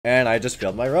And I just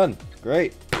failed my run.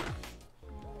 Great.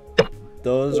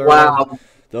 Those are Wow.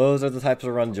 those are the types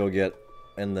of runs you'll get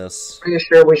in this. Pretty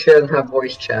sure we shouldn't have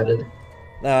voice chatted.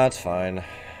 Nah, it's fine.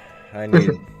 I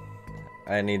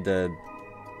need to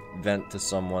vent to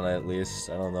someone at least.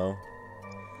 I don't know.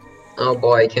 Oh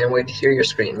boy, can't wait to hear your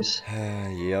screams.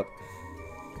 Yep.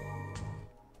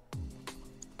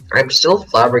 I'm still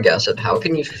flabbergasted. How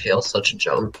can you fail such a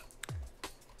jump?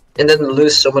 And then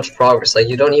lose so much progress, like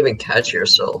you don't even catch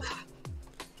yourself.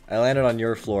 I landed on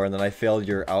your floor and then I failed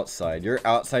your outside. Your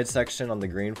outside section on the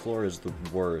green floor is the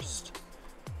worst.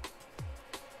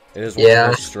 It is one of the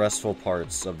most stressful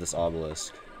parts of this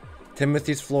obelisk.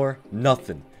 Timothy's floor,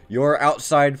 nothing. Your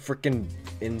outside, freaking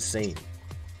insane.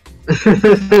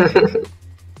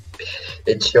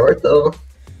 It's short though.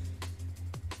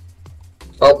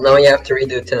 Oh, now you have to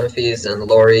redo Timothy's and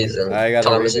Lory's and I gotta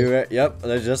Thomas's. redo it. Yep,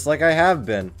 they're just like I have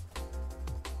been.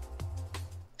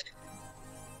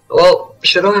 Well,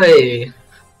 should I...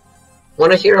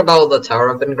 Want to hear about the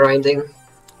tower I've been grinding?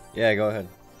 Yeah, go ahead.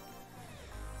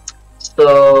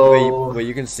 So... Wait,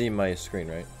 you can see my screen,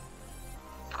 right?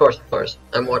 Of course.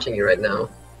 I'm watching you right now.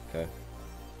 Okay.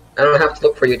 I don't have to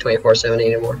look for you 24/7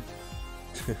 anymore.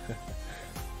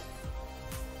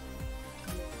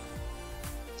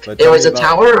 Anyways, the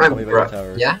tower I'm...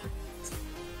 Yeah?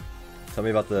 Tell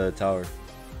me about the tower.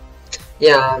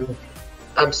 Yeah,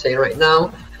 I'm saying right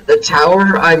now, the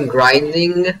tower I'm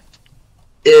grinding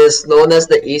is known as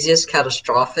the easiest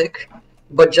catastrophic,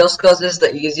 but just because it's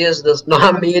the easiest does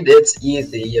not mean it's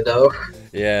easy, you know?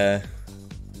 Yeah.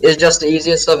 It's just the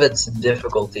easiest of its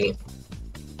difficulty.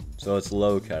 So it's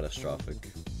low catastrophic.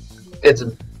 It's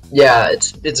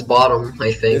bottom,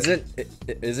 I think.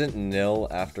 Isn't nil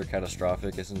after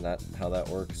catastrophic? Isn't that how that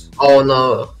works? Oh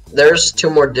no, there's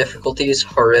two more difficulties: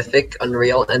 horrific,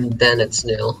 unreal, and then it's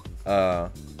nil.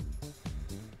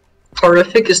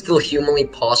 Horrific is still humanly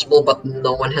possible, but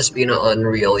no one has been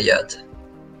unreal yet.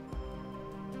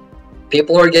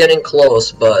 People are getting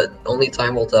close, but only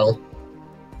time will tell.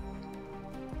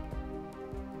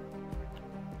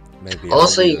 Maybe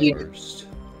also, I'll be the first.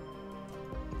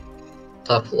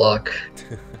 Tough luck.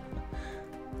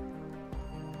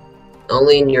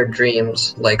 Only in your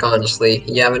dreams. Like honestly,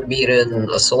 you haven't beaten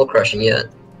a soul crushing yet.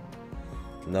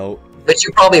 Nope. Which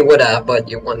you probably would have, but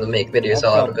you want to make videos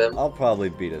out of him. I'll probably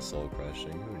beat a soul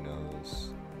crushing. Who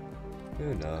knows?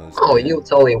 Who knows? Oh, man. you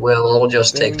totally will. It'll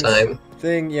just take time.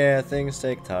 Things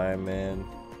take time, man.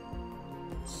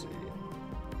 Let's see.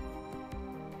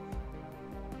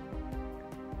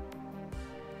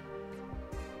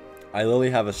 I literally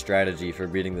have a strategy for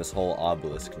beating this whole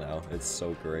obelisk now. It's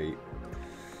so great.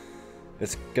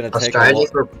 It's gonna take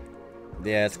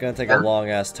yeah, it's gonna take a long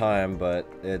ass time, but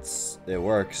it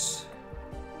works.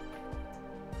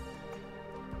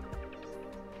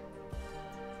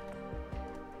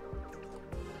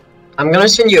 I'm gonna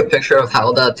send you a picture of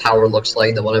how that tower looks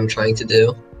like, the one I'm trying to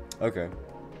do. Okay.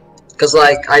 Cause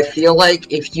like I feel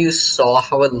like if you saw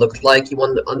how it looked like, you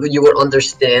would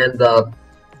understand the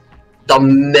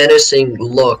menacing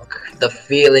look, the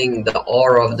feeling, the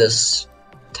aura of this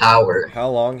tower. How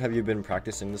long have you been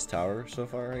practicing this tower so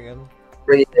far again?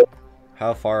 3 days.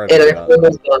 How far have you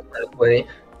gotten?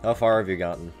 How far have you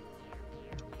gotten?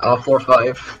 4 or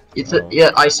 5.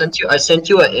 Yeah, I sent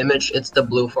you an image. It's the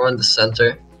blue floor in the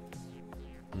center.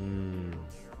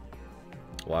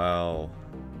 Wow.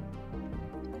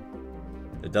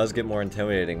 It does get more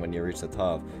intimidating when you reach the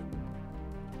top.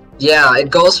 Yeah, it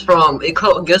goes from a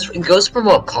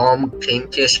calm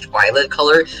pinkish violet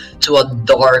color to a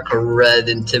dark red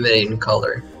intimidating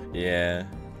color. Yeah.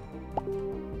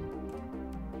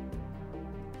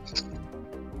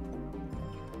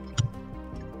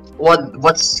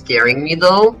 What's scaring me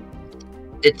though,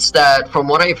 it's that from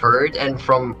what I've heard and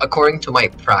from according to my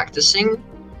practicing,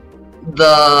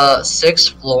 the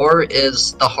 6th floor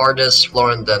is the hardest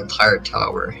floor in the entire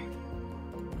tower.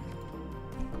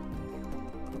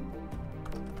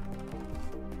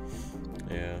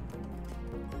 Yeah.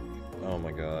 Oh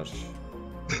my gosh.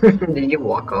 Did you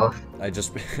walk off? I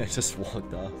just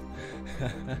walked off.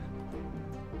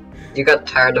 You got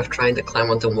tired of trying to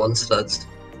climb onto one studs.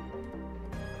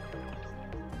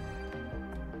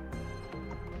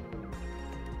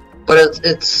 But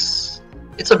it's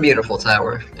a beautiful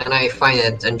tower, and I find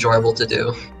it enjoyable to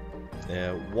do.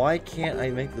 Yeah, why can't I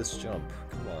make this jump?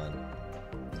 Come on.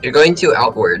 You're going to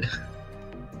outward.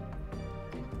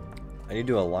 I need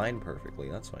to align perfectly,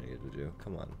 that's what I need to do.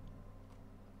 Come on.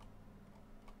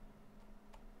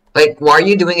 Like, why are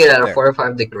you doing it at a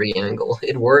 45-degree angle?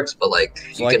 It works, but like,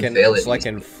 you can fail it. So I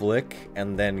can flick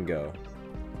and then go.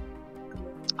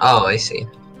 Oh, I see.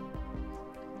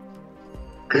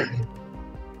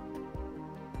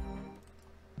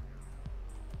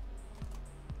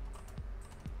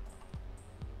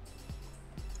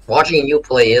 Watching you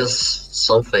play is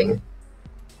something.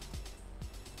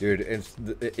 Dude,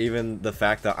 even the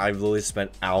fact that I've literally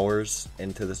spent hours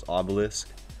into this obelisk.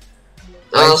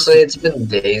 Honestly, it's been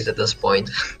days at this point.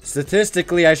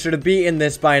 Statistically, I should have beaten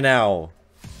this by now.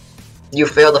 You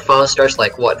failed the final stars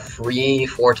like what, 3,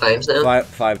 4 times now?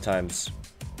 Five times.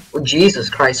 Oh, Jesus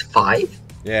Christ, 5?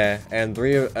 Yeah, and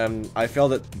I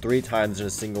failed it 3 times in a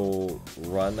single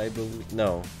run, I believe.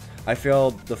 No, I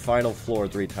failed the final floor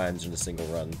 3 times in a single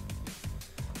run.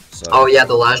 So. Oh yeah,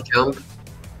 the last jump.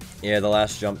 Yeah, the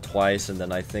last jump twice, and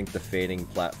then I think the fading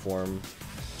platform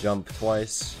jump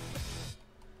twice.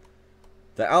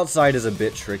 The outside is a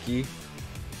bit tricky,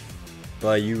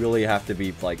 but you really have to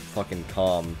be like fucking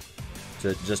calm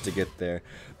just to get there.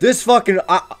 This fucking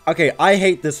okay, I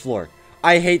hate this floor.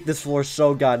 I hate this floor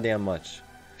so goddamn much.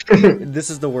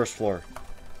 This is the worst floor.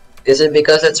 Is it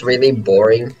because it's really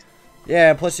boring?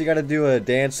 Yeah, plus you gotta do a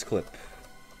dance clip.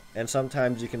 And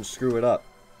sometimes you can screw it up.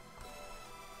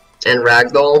 And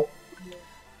ragdoll?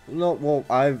 No, well,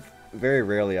 very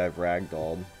rarely I've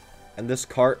ragdolled. And this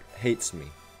cart hates me.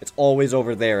 It's always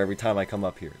over there every time I come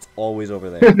up here. It's always over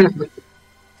there.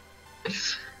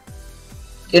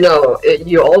 You know,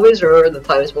 you always remember the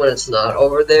times when it's not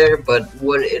over there, but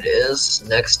when it is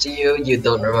next to you, you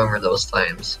don't remember those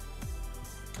times.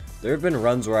 There have been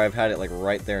runs where I've had it like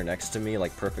right there next to me,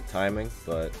 like perfect timing,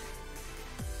 but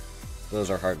those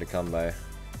are hard to come by.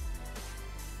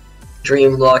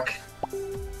 Dream luck.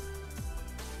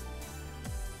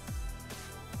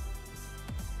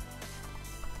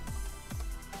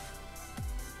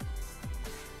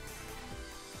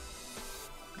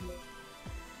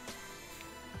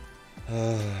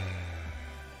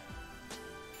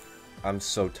 I'm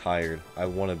so tired. I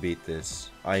want to beat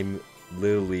this. I'm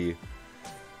literally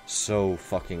so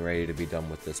fucking ready to be done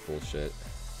with this bullshit.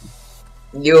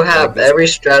 You have every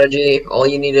strategy, all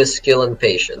you need is skill and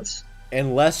patience.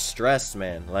 And less stress,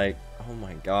 man. Like, oh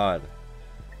my god.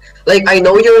 Like, I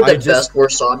know you're the best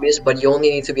worst obvious, but you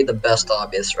only need to be the best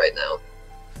obvious right now.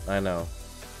 I know.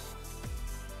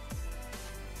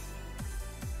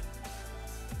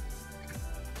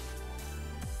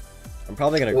 I'm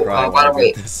probably gonna cry when I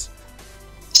get this.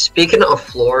 Speaking of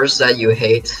floors that you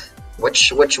hate,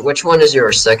 which one is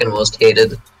your second most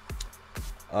hated?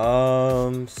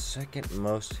 Second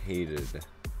most hated.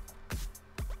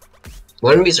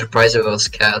 Wouldn't be surprised if it was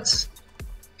cats.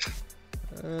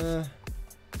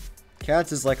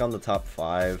 Cats is like on the top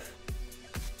 5.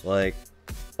 Like,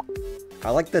 I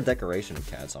like the decoration of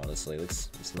cats, honestly.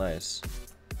 It's nice.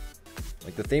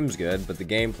 Like, the theme's good, but the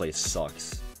gameplay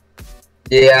sucks.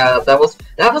 Yeah, that was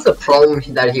a problem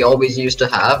that he always used to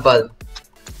have, but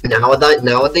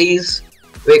nowadays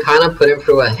we kind of put him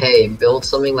through a hey, build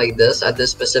something like this at this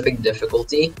specific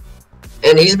difficulty,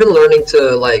 and he's been learning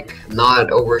to like not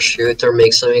overshoot or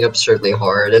make something absurdly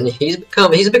hard, and he's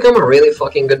become a really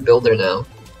fucking good builder now.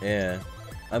 Yeah,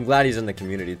 I'm glad he's in the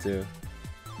community too.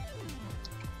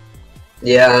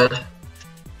 Yeah,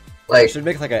 like I should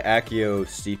make like an AKYO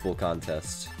steeple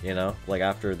contest, you know, like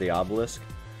after the obelisk.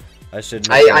 I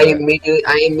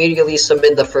immediately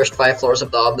submit the first 5 floors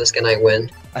of the obelisk and I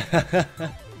win.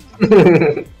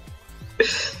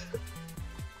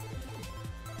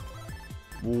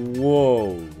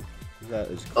 Whoa, that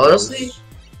is close. Honestly,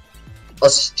 a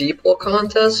steeple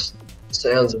contest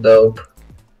sounds dope.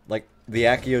 Like the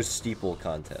AKYO steeple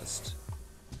contest.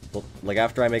 Like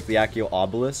after I make the AKYO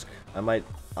obelisk, I might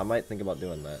think about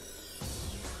doing that.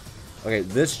 Okay,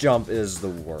 this jump is the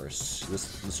worst.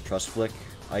 This trust flick.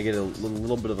 I get a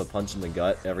little bit of a punch in the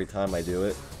gut every time I do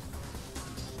it.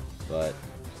 But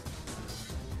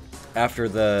after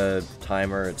the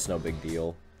timer, it's no big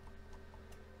deal.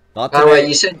 Not today. Alright,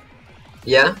 you said...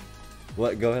 Yeah?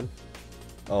 What? Go ahead.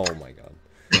 Oh my god.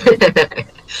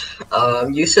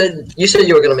 You said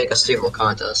you were gonna make a steeple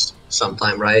contest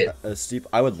sometime, right?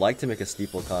 I would like to make a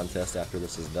steeple contest after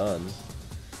this is done.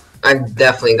 I'm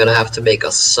definitely gonna have to make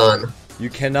a sun. You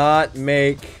cannot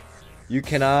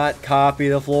copy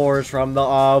the floors from the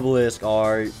obelisk,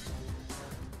 Art.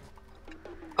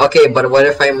 Okay, but what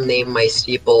if I name my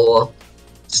steeple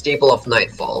of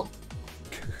Nightfall?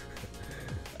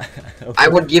 Okay. I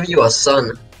would give you a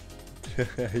son.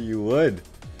 You would.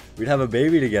 We'd have a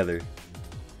baby together.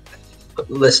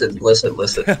 Listen. No.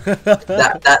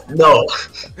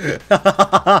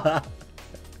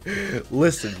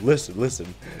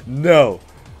 Listen. No.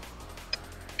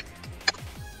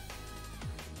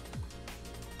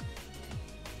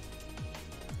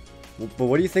 But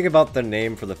what do you think about the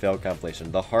name for the failed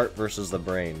compilation? The heart versus the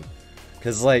brain.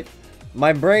 Because, like,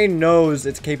 my brain knows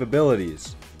its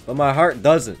capabilities, But my heart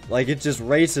doesn't. Like, it just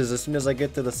races as soon as I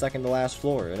get to the second to last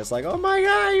floor. And it's like, oh my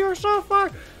god, you're so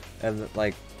far! And,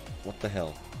 like, what the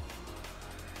hell?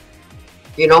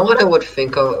 You know what I would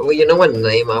think of? Well, you know what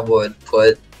name I would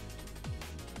put?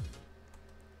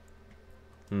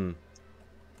 I'm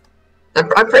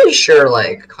pretty sure,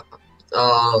 like,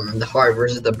 the heart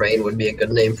versus the brain would be a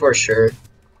good name for sure.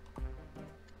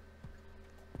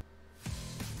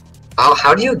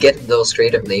 How do you get those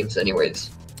creative names,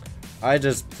 anyways? I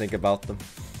just think about them.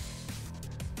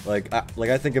 Like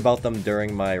I think about them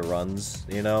during my runs,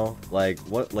 you know? Like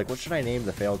what should I name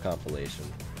the fail compilation?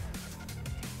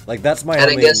 Like that's my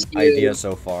only idea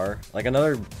so far. Like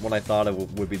another one I thought it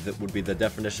would be the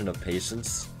definition of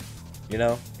patience, you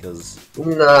know? Because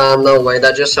nah, no way.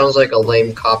 That just sounds like a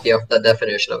lame copy of the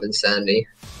definition of insanity.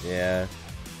 Yeah.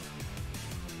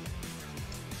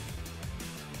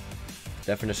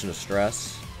 Definition of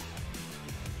stress.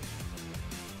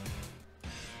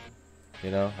 You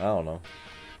know, I don't know.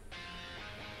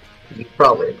 You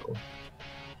probably know.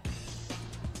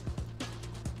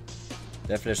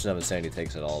 Definition of insanity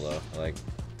takes it all, though. Like,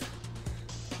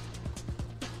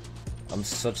 I'm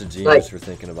such a genius for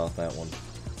thinking about that one.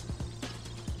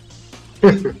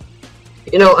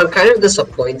 You know, I'm kind of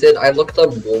disappointed. I looked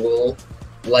up Google,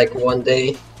 like, one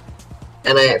day,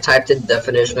 and I typed in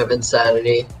definition of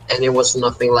insanity, and it was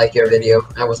nothing like your video.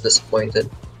 I was disappointed.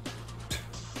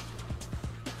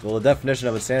 Well, the definition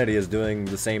of insanity is doing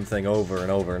the same thing over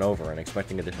and over and over and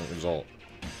expecting a different result.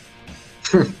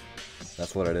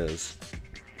 That's what it is.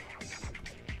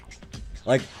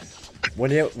 Like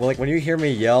when you hear me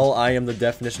yell, "I am the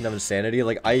definition of insanity,"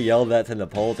 like I yelled that to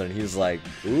Napoleon, and he's like,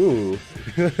 "Ooh."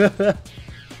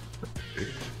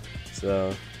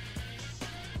 So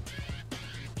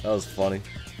that was funny.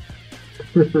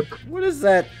 What is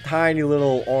that tiny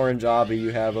little orange obby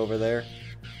you have over there?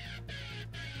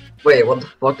 Wait, what the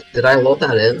fuck? Did I load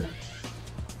that in?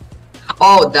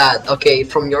 Oh, that. Okay,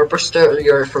 from your perspective,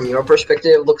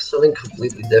 it looks something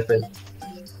completely different.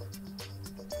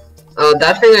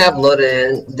 That thing I have loaded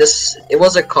in, it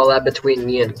was a collab between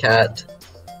me and Kat.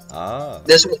 Ah.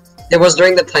 It was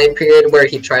during the time period where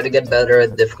he tried to get better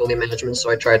at difficulty management,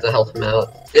 so I tried to help him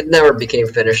out. It never became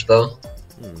finished though.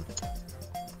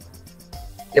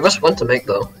 It was fun to make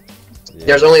though. Yeah.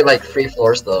 There's only like 3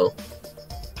 floors though.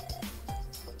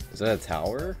 Is that a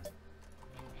tower?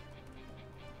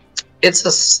 It's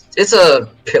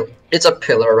a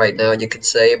pillar right now, you could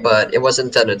say, but it was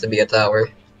intended to be a tower.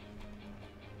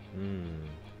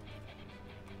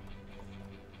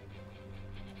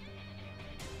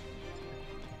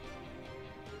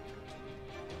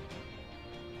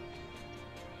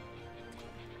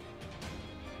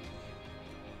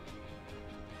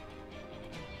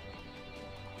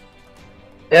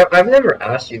 Yeah, I've never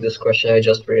asked you this question, I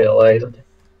just realized.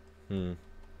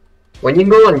 When you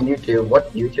go on YouTube,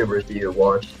 what YouTubers do you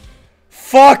watch?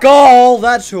 Fuck all!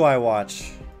 That's who I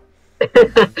watch. At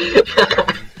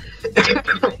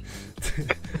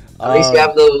least you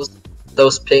have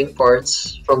those pink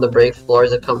parts from the break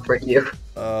floors that comfort you.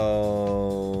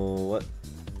 Oh, what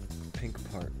pink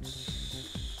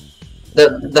parts?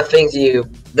 The things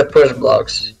the push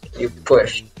blocks you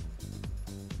push.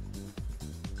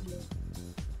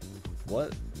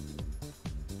 What?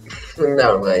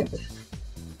 Never mind.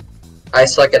 I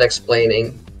suck at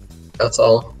explaining. That's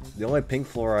all. The only pink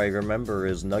floor I remember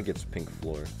is Nugget's pink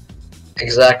floor.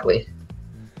 Exactly.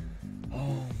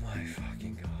 Oh my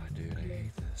fucking god, dude! I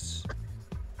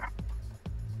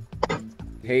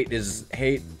hate this.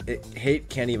 Hate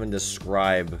can't even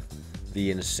describe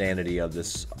the insanity of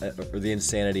this, or the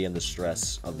insanity and the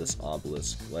stress of this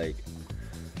obelisk. Like,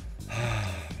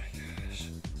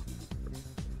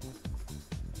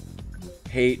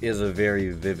 hate is a very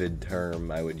vivid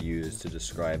term I would use to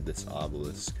describe this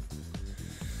obelisk.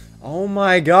 Oh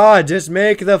my god, just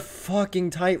make the fucking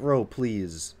tightrope,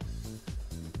 please.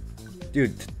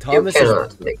 Dude, Thomas's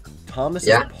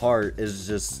part is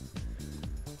just...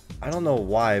 I don't know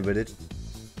why, but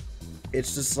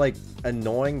it's just like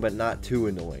annoying, but not too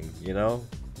annoying, you know?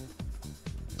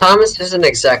 Thomas isn't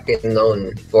exactly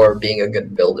known for being a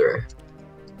good builder.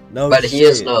 No, but he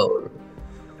is known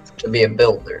to be a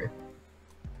builder.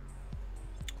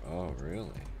 Oh, really?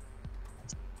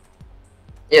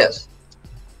 Yes.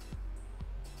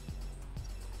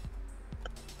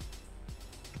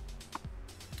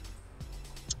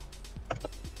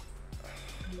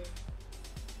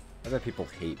 I bet people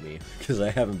hate me because I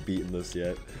haven't beaten this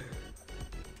yet.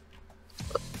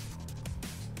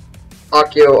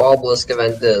 AKYO Obelisk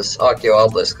event this, AKYO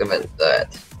Obelisk event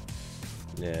that.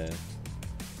 Yeah.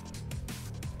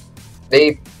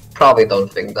 They probably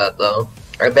don't think that though.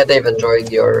 I bet they've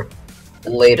enjoyed your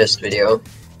latest video.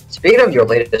 Speaking of your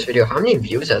latest video, how many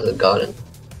views has it gotten?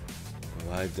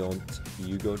 Why don't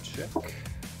you go check?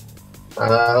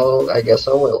 I guess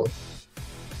I will.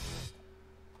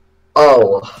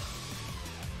 Oh.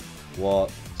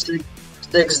 What?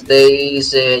 6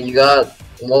 days and you got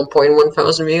 1.1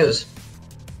 thousand views.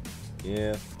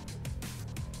 Yeah.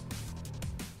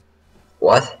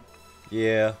 What?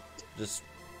 Yeah. Just.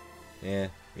 Yeah.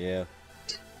 Yeah.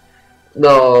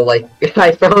 No, like,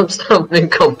 I found something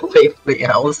completely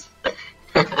else.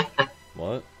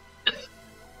 What?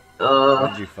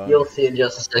 What did you find? You'll see in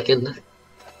just a second.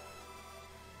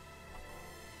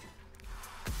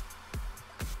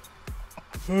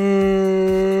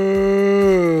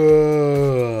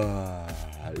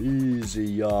 Easy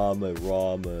Yama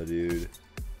Rama, dude.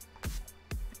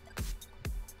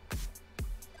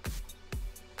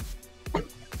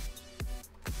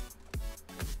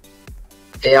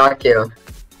 Hey AKYO,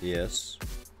 Yes.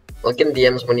 look in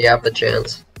DMs when you have the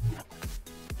chance.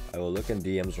 I will look in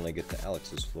DMs when I get to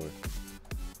Alex's floor.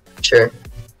 Sure.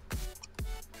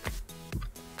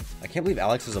 I can't believe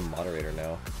Alex is a moderator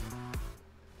now.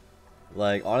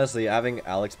 Like, honestly, having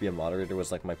Alex be a moderator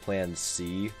was like my plan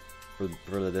C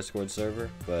for the Discord server,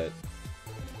 but...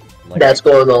 Like, That's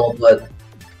going on, but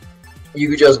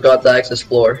you just got the access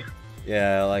floor.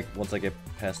 yeah, like, once I get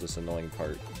past this annoying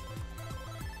part.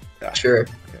 Ah, Sure.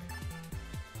 okay.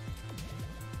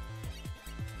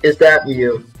 Is that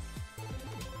you?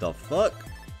 The fuck?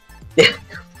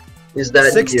 Is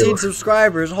that 16 you?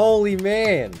 subscribers, holy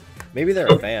man! Maybe they're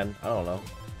a fan, I don't know.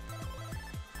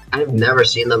 I've never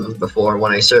seen them before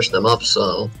when I searched them up,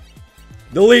 so...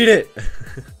 Delete it!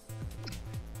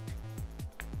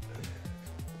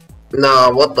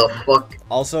 Nah, what the fuck?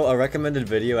 Also, a recommended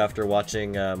video after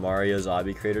watching Mario's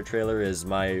Obby Creator trailer is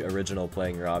my original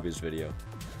playing your Obbies video.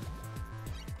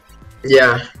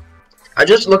 Yeah. I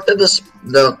just looked at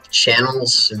the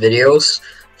channel's videos.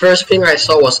 First thing I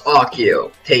saw was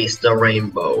AKYO, Taste the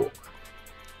Rainbow.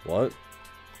 What?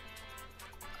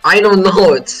 I don't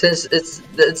know, it's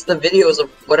the videos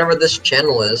of whatever this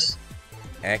channel is.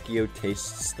 AKYO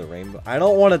tastes the rainbow. I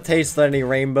don't want to taste any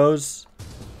rainbows.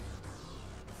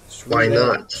 Screw Why that.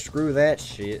 not? Screw that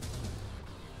shit.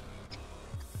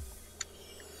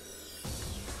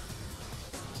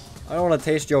 I don't want to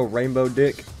taste your rainbow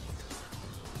dick.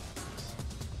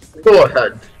 Go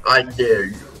ahead, I dare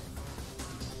you.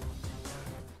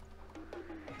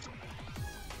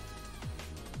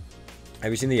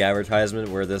 Have you seen the advertisement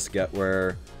where there's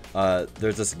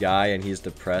this guy and he's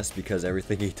depressed because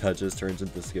everything he touches turns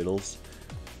into Skittles?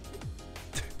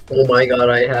 Oh my god,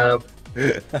 I have.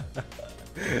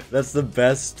 That's the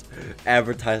best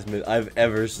advertisement I've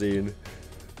ever seen.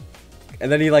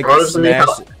 And then he like Honestly,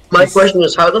 smashed. my question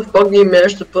is, how the fuck do you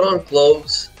manage to put on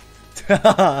clothes?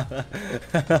 But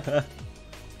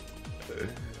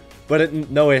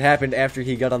no, it happened after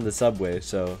he got on the subway,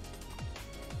 so.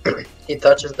 He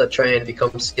touches the tray and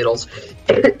becomes Skittles.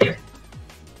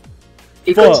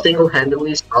 He could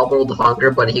single-handedly solve world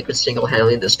hunger, but he could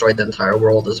single-handedly destroy the entire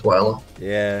world as well.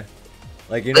 Yeah.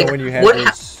 Like, you know, like, when you have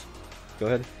those... Go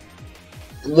ahead.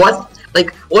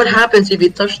 What happens if you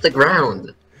touch the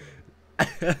ground?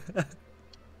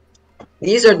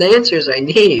 These are the answers I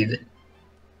need.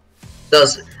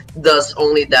 Does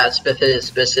only that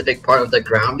specific part of the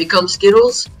ground become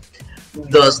Skittles?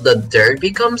 Does the dirt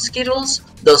become Skittles?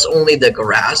 Does only the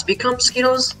grass become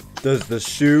Skittles? Does the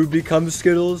shoe become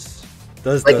Skittles?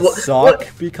 Does the sock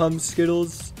become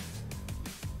Skittles?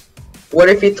 What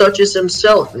if he touches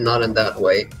himself? Not in that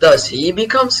way. Does he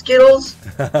become Skittles?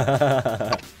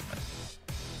 Like,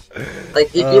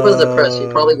 if he was depressed, he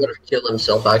probably would have killed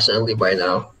himself accidentally by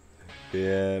now.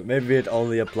 Yeah, maybe it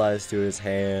only applies to his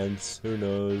hands. Who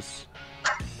knows?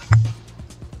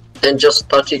 And just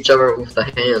touch each other with the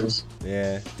hands.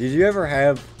 Yeah. Did you ever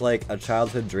have, like, a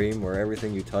childhood dream where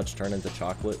everything you touch turned into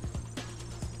chocolate?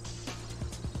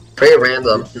 Pretty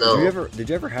random, no. Did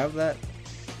you ever have that?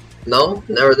 No,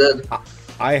 never did.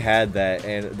 I had that,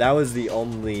 and that was the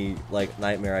only, like,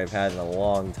 nightmare I've had in a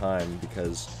long time,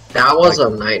 because... That was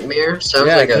a nightmare? Sounds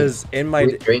like a because in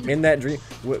that dream...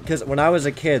 Because when I was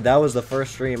a kid, that was the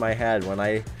first dream I had, when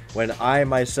I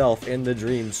myself, in the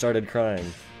dream, started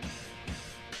crying.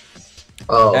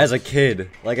 Oh. As a kid.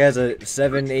 Like, as a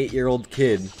 7-8-year-old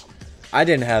kid. I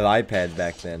didn't have iPad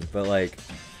back then, but, like...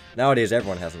 Nowadays,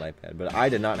 everyone has an iPad, but I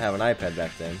did not have an iPad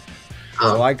back then.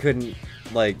 So I couldn't,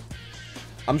 like...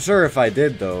 I'm sure if I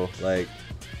did, though, like,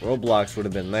 Roblox would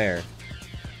have been there.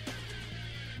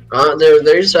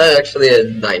 There's actually a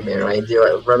nightmare I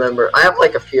do remember. I have,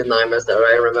 like, a few nightmares that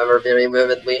I remember very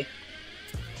vividly.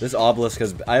 This obelisk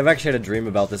has... I've actually had a dream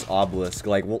about this obelisk.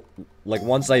 Like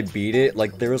once I beat it,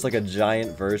 like, there was, like, a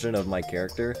giant version of my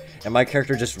character, and my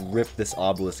character just ripped this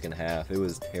obelisk in half. It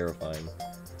was terrifying.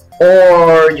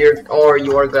 Or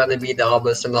you are gonna be the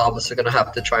obelisk, and the obelisk are gonna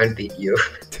have to try and beat you.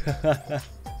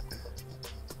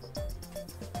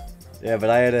 Yeah, but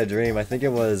I had a dream. I think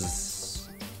it was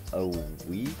a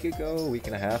week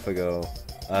and a half ago,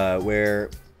 where,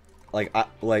 like,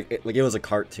 it was a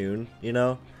cartoon, you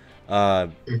know,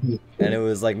 and it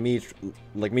was like me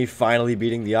finally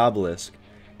beating the obelisk,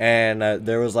 and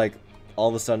there was like all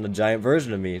of a sudden a giant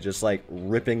version of me just like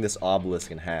ripping this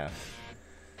obelisk in half.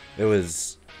 It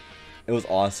was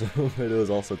awesome, but it was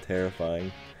also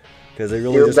terrifying because it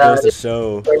really just goes to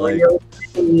show, like,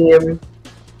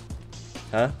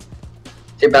 huh?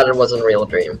 Too bad it wasn't a real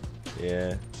dream.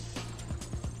 Yeah.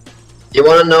 You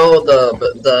want to know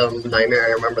the nightmare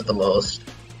I remember the most?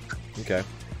 Okay.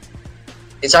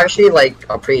 It's actually like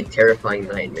a pretty terrifying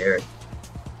nightmare.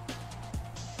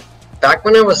 Back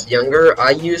when I was younger, I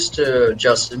used to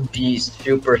just be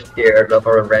super scared of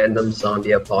a random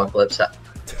zombie apocalypse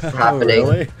happening.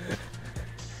 Oh, really?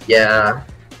 Yeah.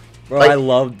 Bro, like,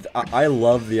 I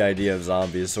loved the idea of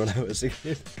zombies when I was a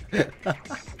kid.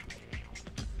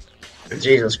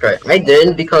 Jesus Christ. I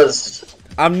didn't because...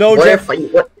 I'm no Jeffrey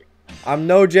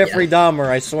Dahmer,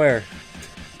 I swear.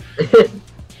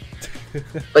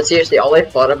 But seriously, all I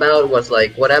thought about was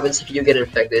like, what happens if you get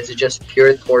infected? Is it just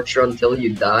pure torture until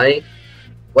you die?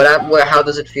 How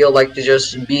does it feel like to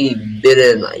just be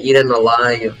bitten, eaten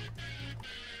alive?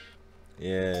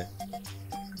 Yeah.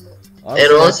 Honestly,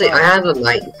 and honestly, I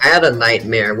had a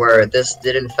nightmare where this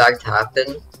did in fact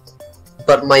happen,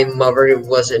 but my mother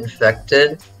was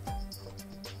infected.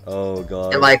 Oh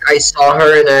god. And like I saw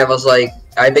her and I was like,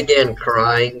 I began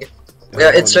crying.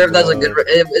 Yeah, it served as a good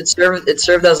it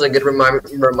served as a good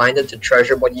reminder to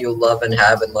treasure what you love and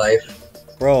have in life.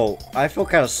 Bro, I feel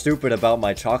kind of stupid about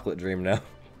my chocolate dream now.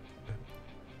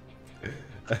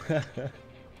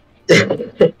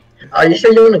 Are you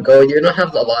sure you want to go? You don't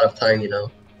have a lot of time, you know.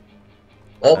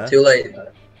 Oh, huh? Too late.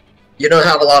 You don't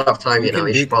have a lot of time, you know.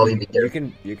 You should probably be there.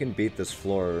 You can beat this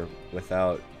floor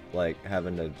without like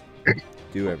having to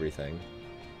do everything.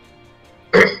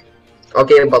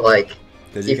 Okay, but like,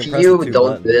 if you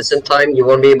don't do this in time, you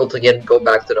won't be able to go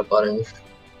back to the button.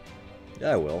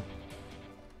 Yeah, I will.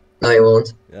 No, you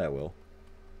won't. Yeah, I will.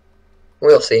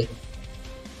 We'll see.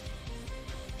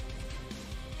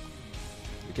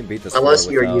 You can beat this. Unless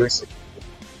you're used.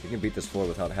 You can beat this floor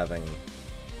without having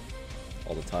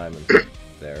all the time and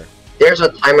there. There's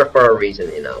a timer for a reason,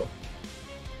 you know.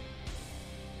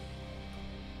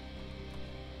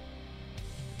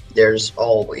 There's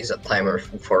always a timer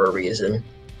for a reason.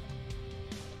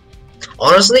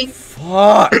 Honestly?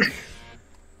 Fuck!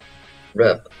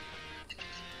 Rip.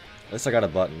 At least I got a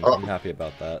button. I'm happy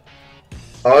about that.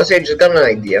 Honestly, I just got an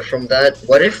idea from that.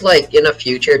 What if, like, in a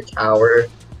future tower,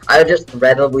 I just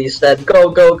randomly said, go,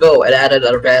 go, go, and added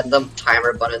a random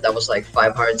timer button that was, like,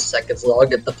 500 seconds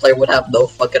long, and the player would have no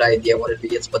fucking idea what it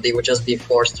means, but they would just be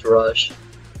forced to rush.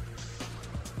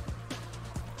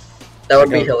 That would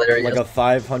be hilarious. Like a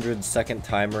 500-second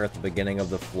timer at the beginning of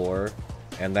the floor,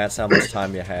 and that's how much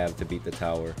time you have to beat the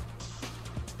tower.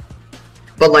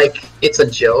 But like, it's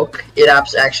a joke. It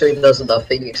actually does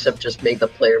nothing except just make the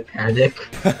player panic.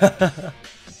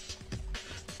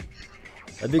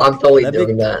 I'm totally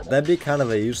doing that. That'd be kind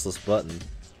of a useless button.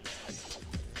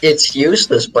 It's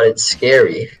useless, but it's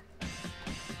scary.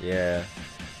 Yeah.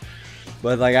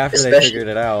 But like after they figured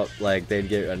it out, like they'd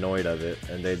get annoyed of it,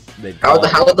 and they'd how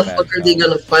the fuck are they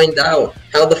gonna find out?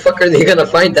 How the fuck are they gonna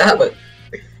find out?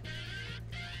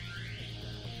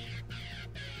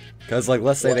 Because like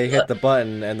let's say they hit the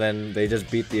button and then they just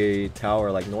beat the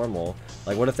tower like normal.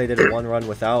 Like what if they did one run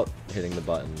without hitting the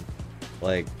button?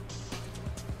 Like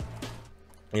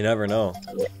you never know.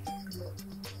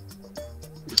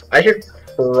 I should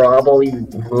probably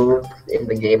move in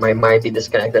the game. I might be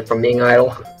disconnected from being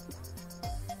idle.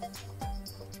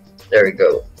 There we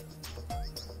go.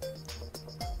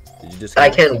 Did you just I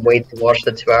can't wait to watch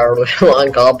the 2-hour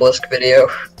long Obelisk video.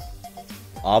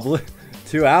 Obelisk?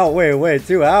 2 hours? Wait,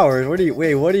 2 hours? What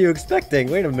are you expecting?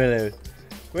 Wait a minute.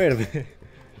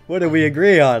 What did we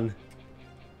agree on?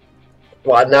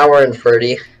 What, now we're in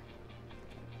 30.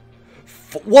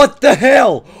 What the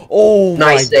hell? Oh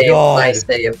my god. Nice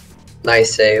save.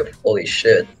 Nice save. Holy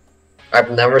shit.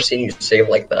 I've never seen you save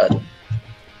like that.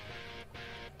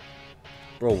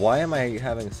 Bro, why am I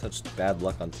having such bad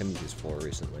luck on Timothy's floor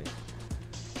recently?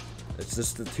 It's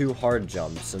just the 2 hard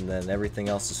jumps, and then everything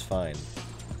else is fine.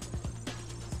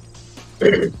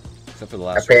 Except for the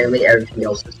last Apparently everything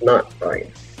else is not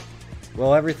fine.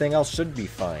 Well, everything else should be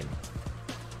fine.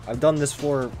 I've done this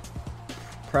floor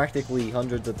practically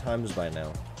hundreds of times by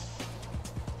now.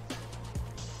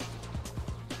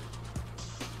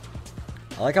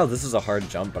 I like how this is a hard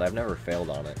jump, but I've never failed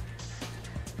on it.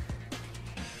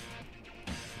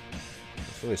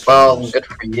 It's really Well, strange. good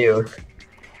for you.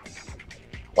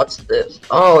 What's this?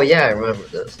 Oh yeah, I remember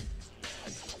this.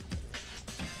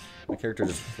 My character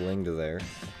just flinged there.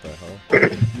 What the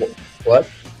hell? What?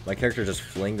 My character just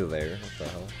flinged there. What the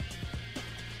hell?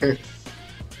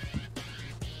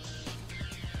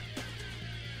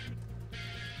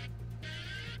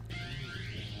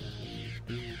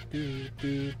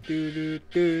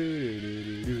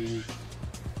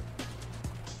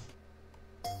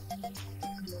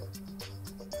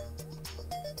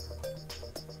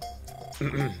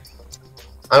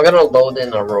 I'm gonna load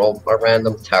in a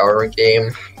random tower game.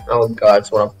 Oh god,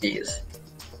 it's one of these.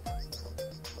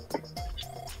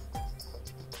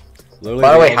 Literally,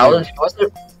 By the way, how is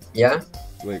it? Yeah.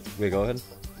 Wait, go ahead.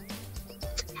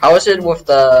 How is it with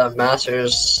the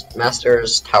Masters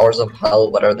Towers of Hell,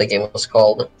 whatever the game was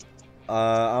called?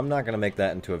 I'm not gonna make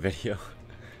that into a video.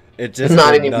 It just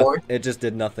Not anymore. It just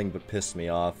did nothing but piss me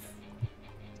off.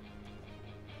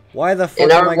 Why the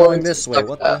fuck am I going this way?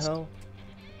 What the hell?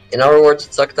 In other words,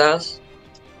 it sucked ass.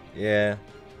 Yeah.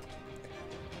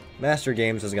 Master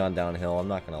Games has gone downhill. I'm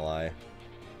not gonna lie.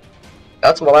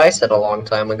 That's what I said a long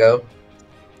time ago.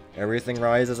 Everything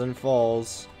rises and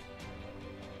falls.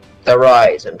 The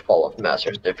rise and fall of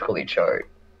Masters difficulty chart.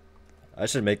 I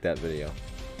should make that video.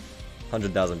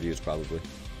 100,000 views probably.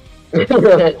 I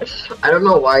don't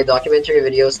know why documentary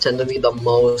videos tend to be the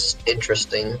most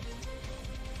interesting.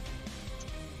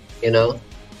 You know?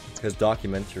 Because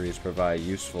documentaries provide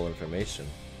useful information.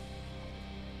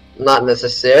 Not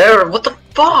necessarily. What the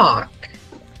fuck?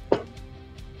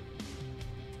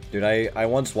 Dude, I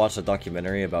once watched a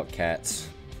documentary about cats.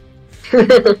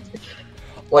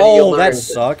 Oh, that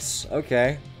sucks.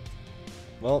 Okay.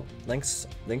 Well, thanks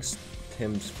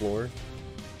Tim's floor.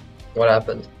 What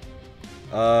happened?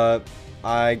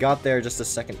 I got there just a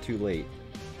second too late.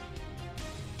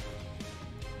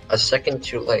 A second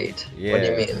too late? Yeah. What do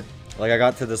you mean? Like, I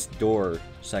got to this door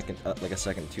like a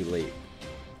second too late.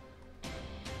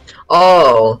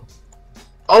 Oh.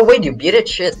 Oh, wait, you beat it?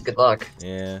 Shit, good luck.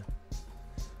 Yeah.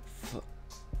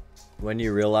 When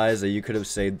you realize that you could have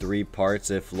saved 3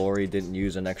 parts if Lory didn't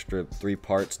use an extra 3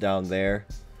 parts down there.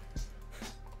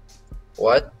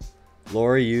 What?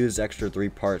 Lory used extra 3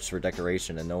 parts for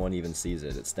decoration and no one even sees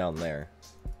it. It's down there.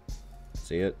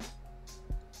 See it?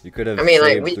 You could have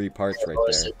saved 3 parts right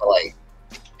there. It, but, like,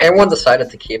 everyone decided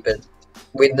to keep it.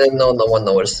 We didn't know no one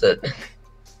noticed it.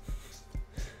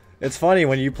 It's funny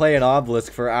when you play an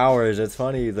Obelisk for hours, it's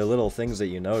funny the little things that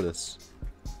you notice.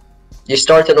 You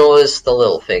start to notice the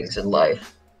little things in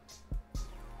life.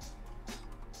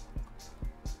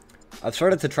 I've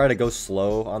started to try to go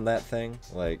slow on that thing,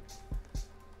 like,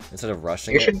 instead of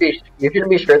rushing You should be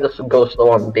sure to go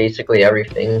slow on basically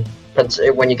everything.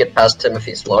 When you get past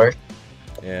Timothy's lore.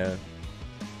 Yeah.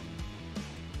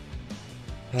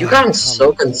 You gotten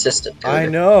so consistent, dude. I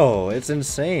know, it's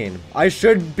insane. I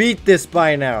should beat this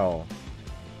by now.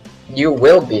 You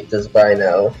will beat this by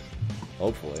now.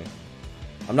 Hopefully.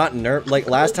 I'm not like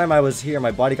last time I was here,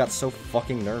 my body got so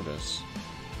fucking nervous.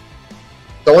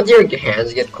 Don't your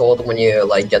hands get cold when you,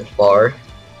 like, get far?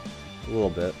 A little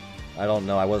bit. I don't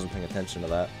know, I wasn't paying attention to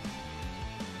that.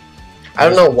 I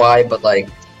don't know why, but, like,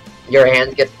 your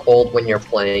hands get cold when you're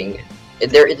playing.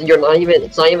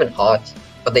 It's not even hot,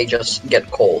 but they just get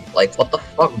cold. Like, what the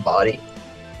fuck, body?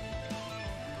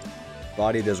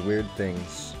 Body does weird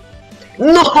things.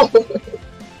 No!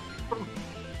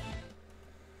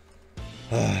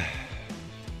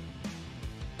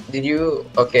 Did you?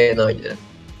 Okay, no, you didn't.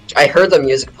 I heard the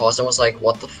music pause and was like,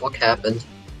 what the fuck happened?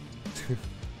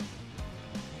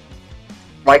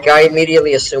 Like, I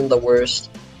immediately assumed the worst.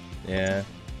 Yeah.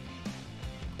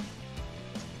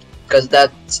 Because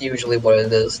that's usually what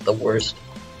it is, the worst.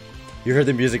 You heard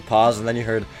the music pause and then you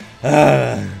heard,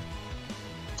 ah.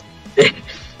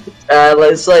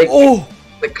 It's like, oh!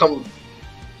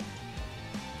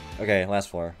 Okay, last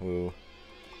floor. Woo.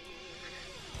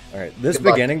 Alright, this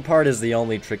beginning part is the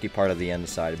only tricky part of the end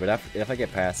side, but if I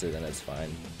get past it, then it's fine.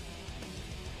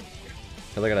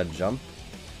 Cause I gotta jump.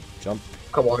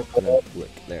 Come on, and then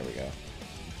flick. There we go.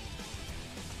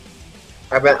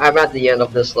 I'm at the end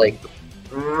of this, like,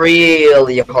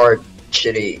 really hard,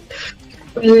 shitty.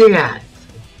 Yeah.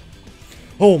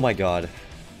 Oh my god.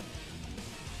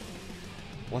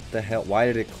 What the hell? Why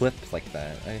did it clip like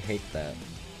that? I hate that.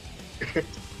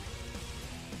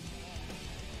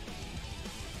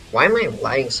 Why am I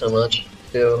lying so much,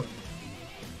 too?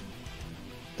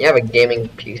 You have a gaming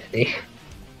PC.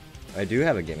 I do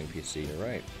have a gaming PC, you're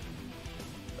right.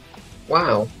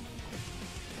 Wow.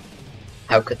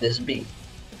 How could this be?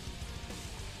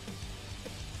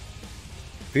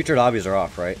 Featured obbies are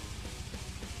off, right?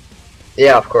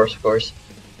 Yeah, of course, of course.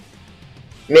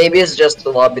 Maybe it's just the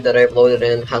lobby that I've loaded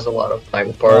in has a lot of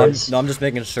time parts. No, I'm just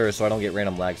making sure so I don't get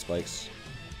random lag spikes.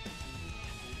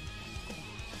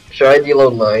 Should I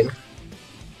deload mine?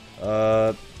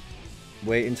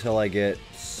 Wait until I get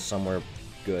somewhere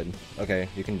good. Okay,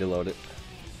 you can deload it.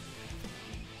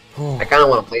 I kind of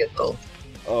want to play it though.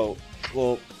 Oh,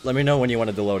 well, let me know when you want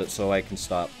to deload it so I can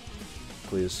stop,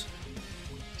 please.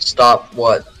 Stop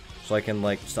what? So I can,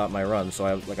 like, stop my run, so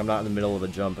I'm not in the middle of a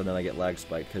jump and then I get lag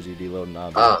spike because you deload an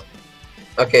obby.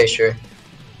 Okay, sure.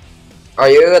 Are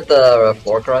you at the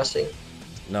floor crossing?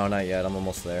 No, not yet, I'm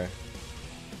almost there.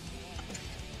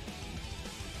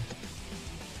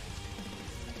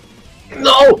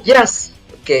 No! Yes!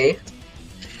 Okay.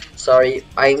 Sorry,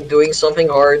 I'm doing something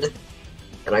hard,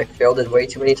 and I failed it way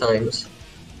too many times.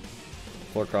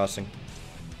 Floor crossing.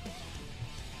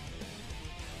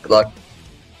 Good luck.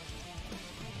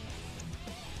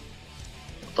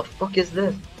 What the fuck is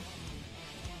this?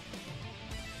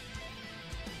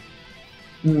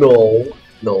 No.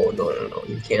 No, no, no, no.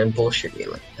 You can't bullshit me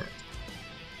like that.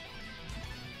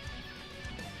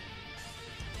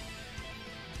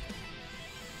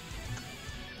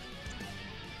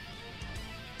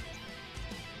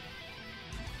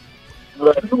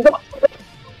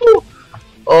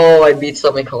 Oh, I beat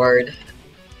something hard.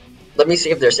 Let me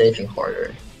see if there's anything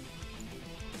harder.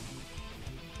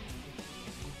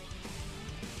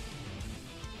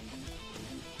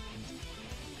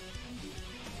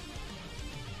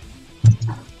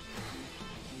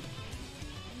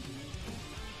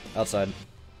 Outside.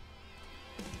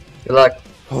 Good luck.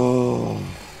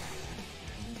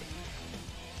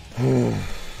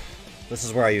 This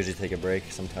is where I usually take a break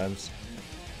sometimes.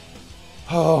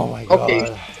 Oh my god.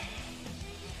 Okay.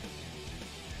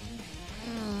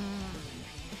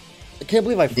 I can't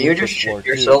believe I flew. Do you just shit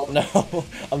yourself? No,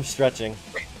 I'm stretching.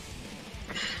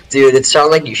 Dude, it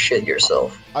sounded like you shit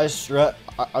yourself. I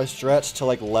stretch to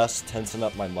like less tension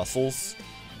up my muscles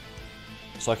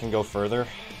so I can go further.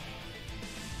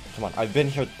 Come on, I've been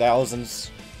here thousands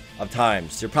of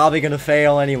times. You're probably gonna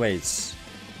fail anyways.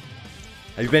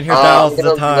 I've been here thousands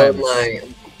of times.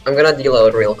 I'm gonna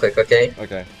deload real quick, okay?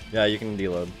 Okay. Yeah, you can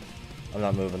deload. I'm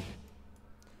not moving.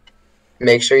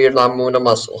 Make sure you're not moving a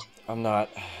muscle. I'm not.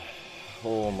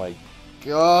 Oh my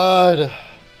god.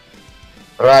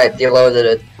 Alright, deloaded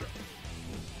it.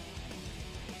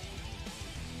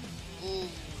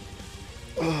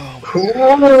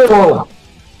 Oh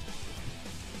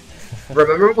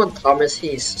Remember when Thomas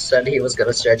Heath said he was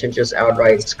gonna stretch and just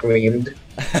outright screamed?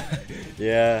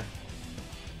 Yeah.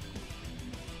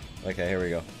 Okay, here we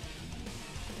go.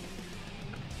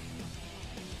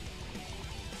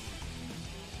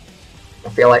 I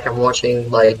feel like I'm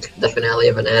watching like the finale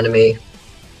of an anime,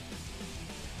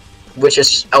 which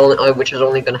is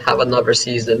only gonna have another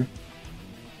season.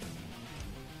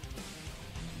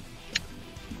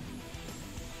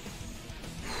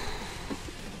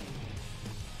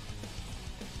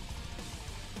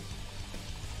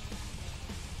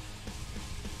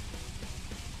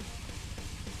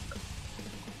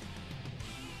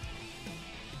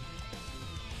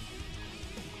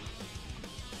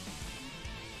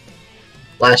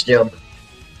 Last jump.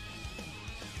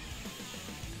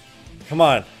 Come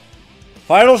on.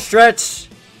 Final stretch.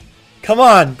 Come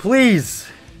on, please.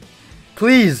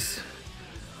 Please.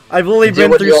 I've only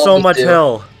been through so much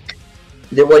hell.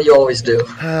 Do what you always do.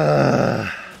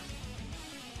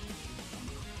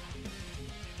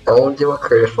 Don't do a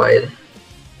certified.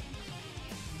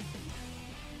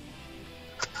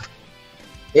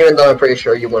 Even though I'm pretty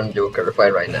sure you wouldn't do a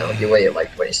certified right now. You waited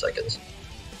like 20 seconds.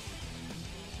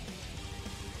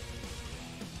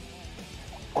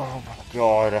 Oh my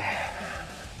god.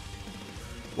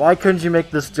 Why couldn't you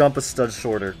make this jump a stud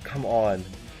shorter? Come on.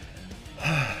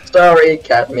 Sorry,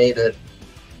 Cat made it.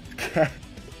 Cat.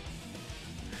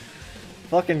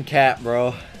 Fucking cat,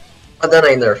 bro. But then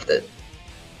I nerfed it.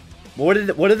 What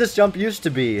did this jump used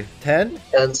to be? 10?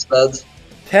 10 studs.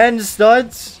 10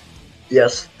 studs?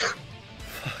 Yes.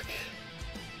 Fuck.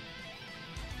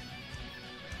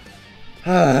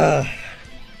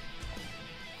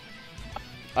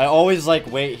 I always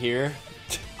like wait here,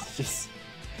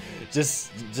 just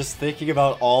thinking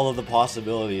about all of the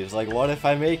possibilities. Like, what if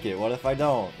I make it? What if I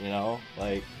don't? You know,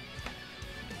 like.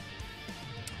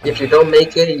 If you don't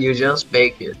make it, you just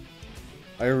make it.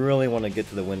 I really want to get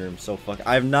to the win room. So fuck.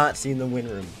 I've not seen the win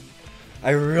room.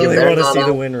 I really want to see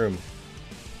the win room.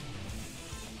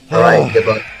 Alright, good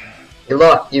luck. Good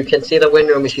luck. You can see the win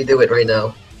room if you do it right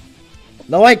now.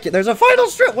 No, I can't. There's a final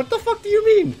strip. What the fuck do you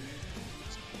mean?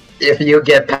 If you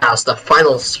get past the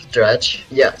final stretch,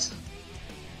 yes.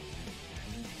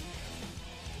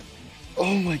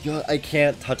 Oh my god, I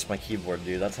can't touch my keyboard,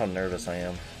 dude. That's how nervous I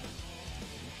am.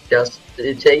 Just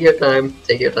take your time.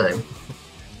 Take your time.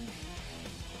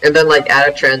 And then, like, add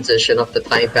a transition of the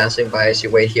time passing by as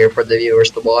you wait here for the viewers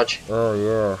to watch. Oh,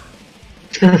 yeah.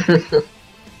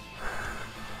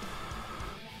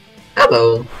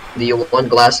 Hello. Do you want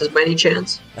glasses by any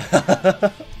chance?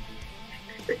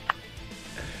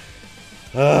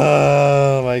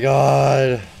 Oh my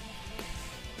god.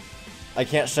 I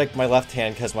can't shake my left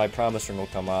hand because my promise ring will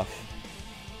come off.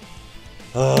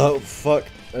 Oh, fuck.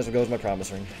 There goes my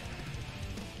promise ring.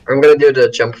 I'm gonna do the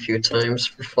jump a few times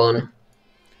for fun.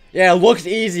 Yeah, it looks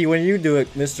easy when you do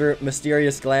it, Mr.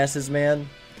 Mysterious Glasses Man.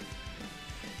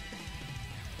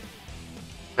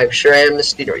 I'm sure I am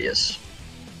mysterious.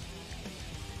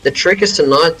 The trick is to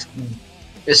not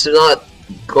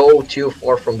go too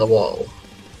far from the wall.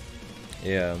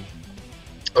 Yeah.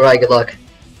 Alright, good luck.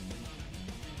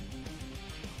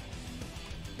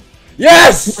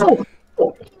 Yes! Go!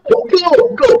 Go!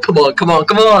 Come on, come on,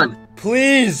 come on!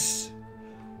 Please!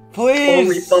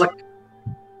 Please! Holy fuck.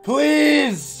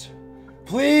 Please!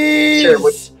 Please!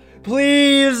 Sure,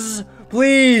 please!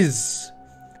 Please!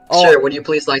 Oh. Sir, would you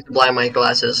please like to blind my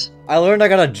glasses? I learned I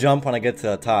gotta jump when I get to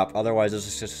the top, otherwise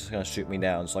it's just gonna shoot me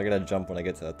down, so I gotta jump when I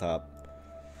get to the top.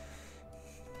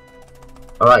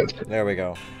 Alright. There we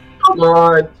go. Come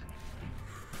on!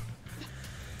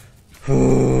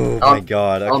 Oh my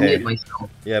god, okay. I'll mute myself.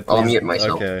 Yeah, please. I'll mute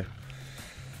myself. Okay.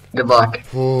 Good luck.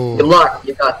 Good luck,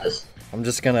 you got this. I'm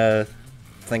just gonna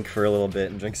think for a little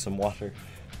bit and drink some water.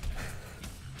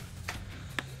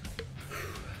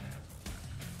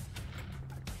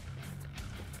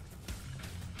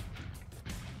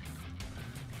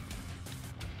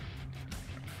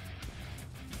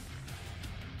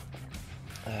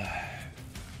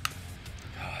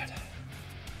 God.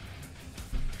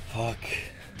 Fuck.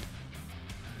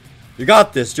 You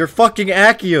got this. You're fucking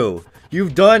AKYO.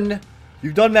 You've done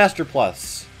Master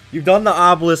Plus. You've done the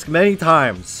Obelisk many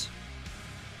times.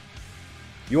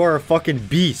 You are a fucking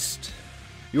beast.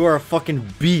 You are a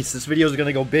fucking beast. This video is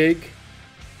gonna go big.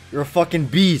 You're a fucking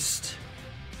beast.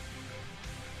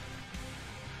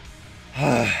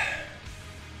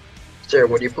 Sir,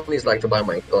 would you please like to buy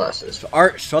my glasses?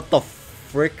 Art, shut the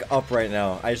frick up right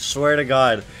now. I swear to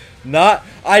God.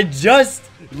 I just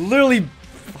literally...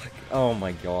 Fuck, oh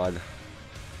my God.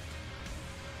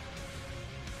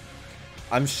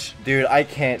 Dude, I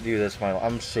can't do this,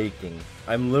 I'm shaking.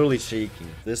 I'm literally shaking.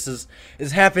 This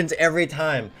happens every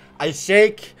time. I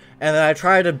shake, and then I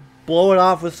try to blow it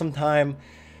off with some time,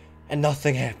 and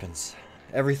nothing happens.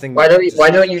 Everything... Why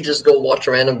don't you just go watch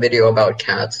a random video about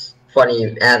cats?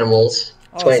 Funny animals.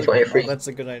 2023. That's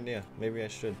a good idea. Maybe I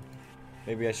should.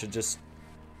 Maybe I should just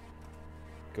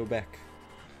go back.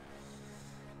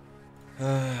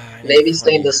 Maybe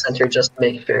stay in the center just to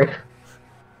make sure.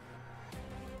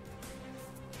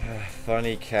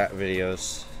 Funny cat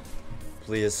videos.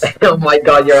 Please. Oh my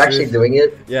God, you're actually doing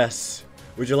it? Yes.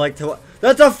 Would you like to...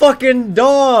 That's a fucking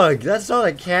dog! That's not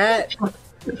a cat!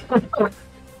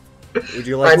 Would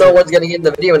you like I know what's getting in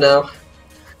the video now.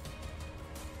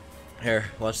 Here,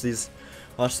 watch these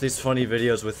funny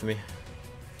videos with me.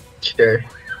 Sure.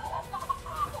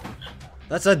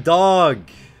 That's a dog!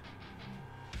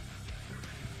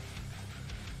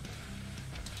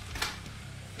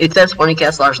 It says funny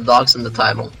cats / dogs in the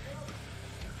title.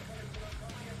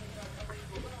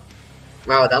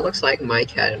 Wow, that looks like my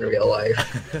cat in real life.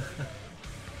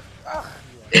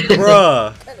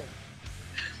 Bruh!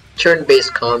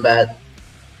 Turn-based combat.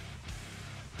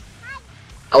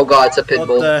 Oh God, it's a pit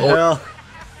bull. What the hell?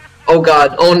 Oh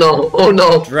God, oh no, oh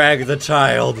no. Drag the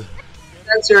child.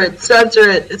 Censor it, censor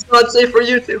it. It's not safe for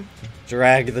YouTube.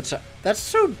 Drag the child. That's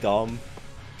so dumb.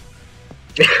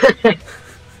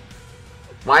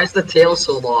 Why is the tail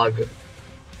so long?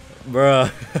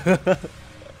 Bruh.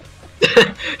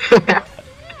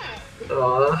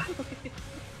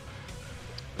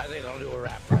 I think I'll do a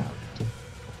rap round.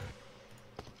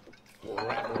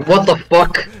 What the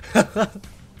fuck?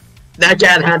 That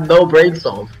cat had no brain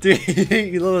cells. Dude,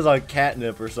 he lives on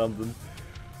catnip or something.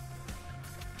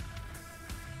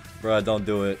 Bruh, don't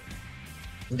do it.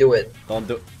 Do it. Don't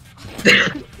do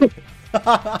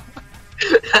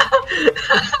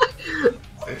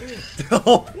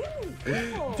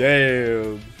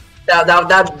Damn.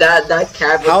 That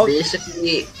cat was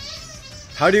basically...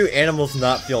 How do animals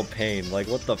not feel pain? Like,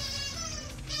 what the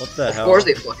hell? Of course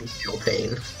they fucking feel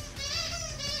pain.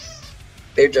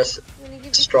 They're just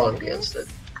strong against it.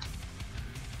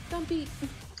 Dumpy.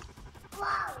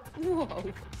 Whoa.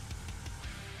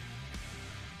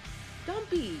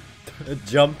 Dumpy.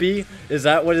 Jumpy? Is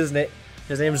that what his name?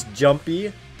 His name's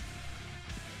Jumpy.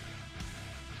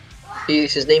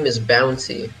 His name is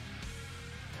Bouncy.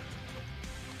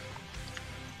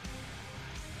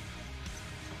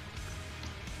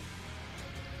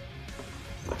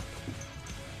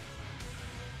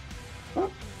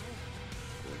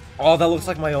 Oh, that looks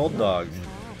like my old dog.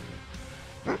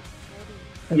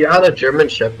 You had a German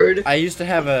Shepherd? I used to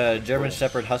have a German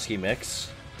Shepherd Husky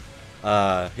mix.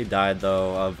 He died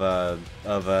though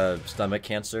of stomach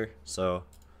cancer. So.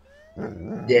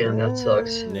 Damn, that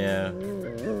sucks. Yeah.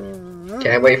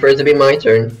 Can't wait for it to be my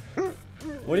turn.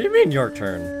 What do you mean your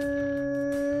turn?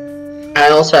 I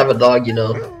also have a dog, you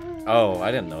know. Oh,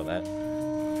 I didn't know that.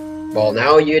 Well,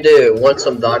 now you do. Want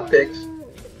some dog pics?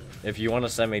 If you want to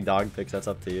send me dog pics, that's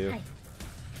up to you.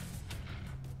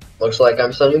 Looks like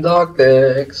I'm sending dog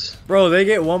pics. Bro, they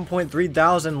get 1.3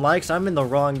 thousand likes. I'm in the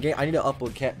wrong game. I need to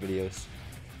upload cat videos.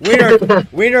 Wiener,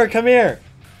 Wiener, come here.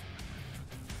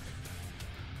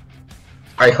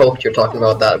 I hope you're talking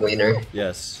about that, Wiener.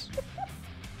 Yes.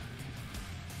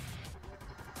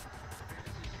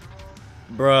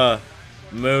 Bruh.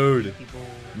 Mood.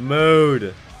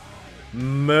 Mood.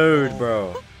 Mood,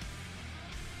 bro.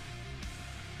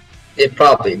 It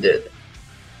probably did.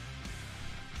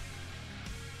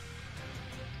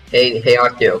 Hey,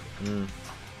 AKYO.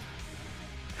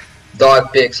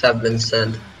 Dog pics have been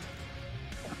sent.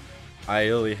 I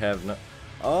really have no.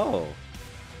 Oh.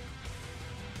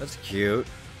 That's cute.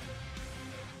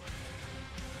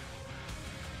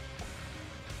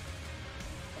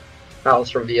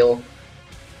 House reveal.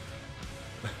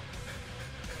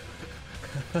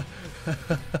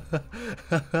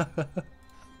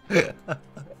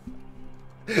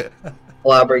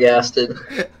 Flabbergasted.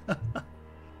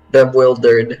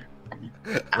 Bewildered.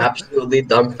 Absolutely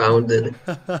dumbfounded.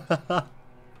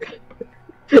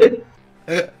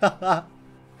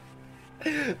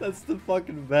 That's the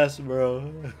fucking best,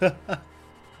 bro.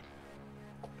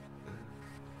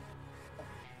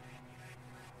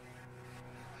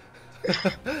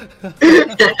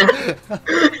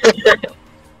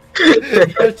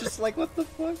 It's just like, what the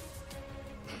fuck?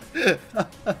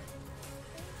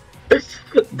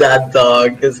 That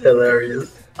dog is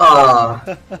hilarious. Ah.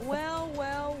 Well,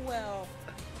 well, well.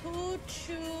 Who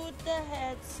chewed the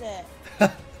headset?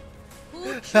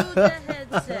 Who chewed the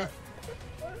headset?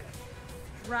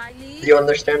 Riley? Do you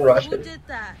understand Who Russian? did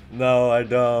that? No, I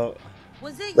don't.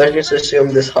 Was it Let's you, just Riley?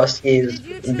 assume this husky is Did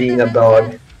you chew being the a dog.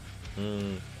 headset?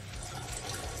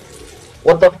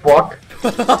 What the fuck?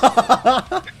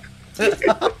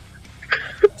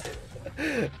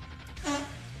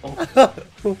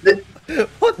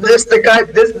 This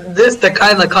the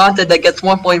kind of content that gets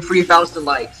 1.3 thousand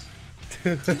likes.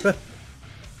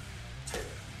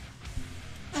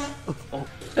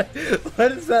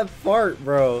 What is that fart,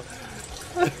 bro?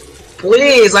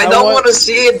 Please, I don't want to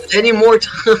see it any more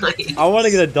time. I want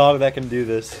to get a dog that can do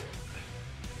this.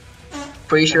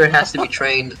 Pretty sure it has to be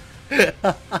trained.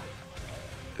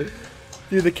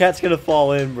 Dude, the cat's gonna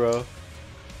fall in, bro.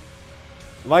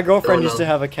 My girlfriend Oh, no. used to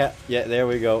have a cat. Yeah, there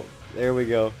we go. There we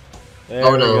go. There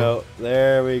Oh, we no. go.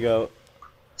 There we go.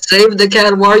 Save the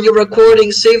cat. Why are you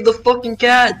recording? Save the fucking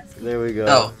cat. There we go.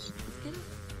 Oh.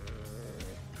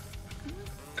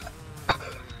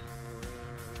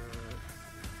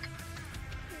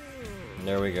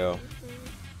 There we go.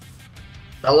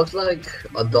 That looks like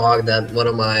a dog that one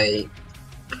of my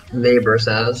neighbors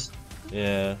has.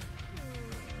 Yeah.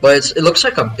 But it looks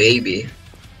like a baby.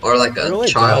 Or like It a really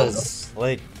child. does.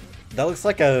 Like, that looks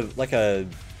like a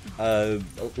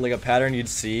pattern you'd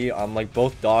see on like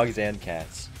both dogs and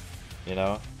cats. You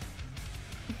know?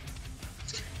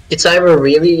 It's either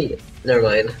really... Never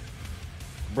mind.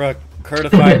 Bruh,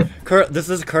 Curtified. This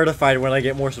is Curtified when I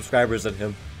get more subscribers than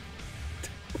him.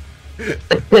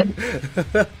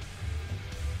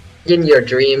 In your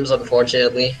dreams,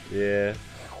 unfortunately. Yeah.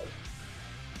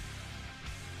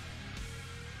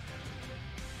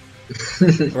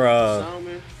 Bruh.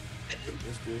 Salmon.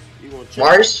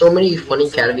 Why are so many funny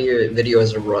cat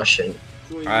videos in Russian?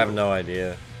 I have no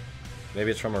idea.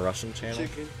 Maybe it's from a Russian channel?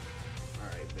 Chicken.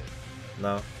 Alright, bet.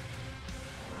 No.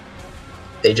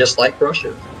 They just like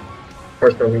Russian.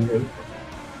 For some reason.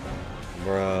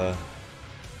 Bruh.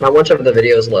 How much of the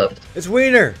videos left? It's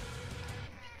Wiener!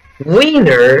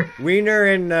 Wiener? Wiener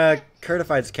and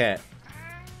Curtified's cat.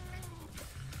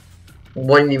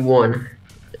 1v1.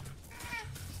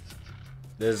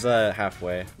 There's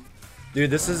halfway. Dude,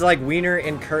 this is like Wiener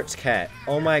and Kurt's cat.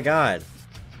 Oh my god.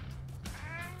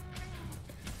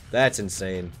 That's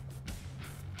insane.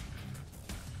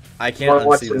 I can't Wanna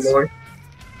watch unsee some this. more?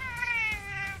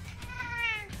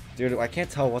 Dude, I can't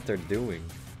tell what they're doing.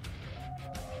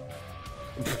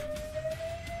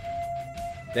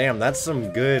 Damn, that's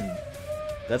some good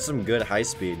high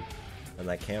speed on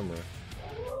that camera.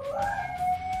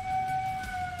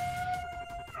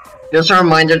 Just a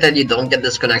reminder that you don't get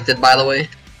disconnected, by the way.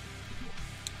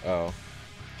 Oh.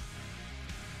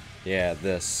 Yeah,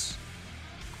 this.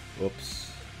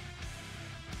 Whoops.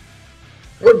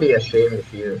 It would be a shame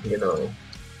if you know.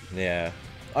 Yeah.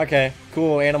 Okay,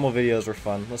 cool. Animal videos were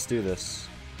fun. Let's do this.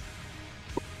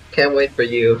 Can't wait for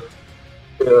you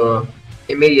to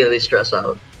immediately stress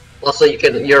out. Also,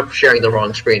 you're sharing the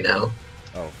wrong screen now.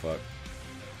 Oh, fuck.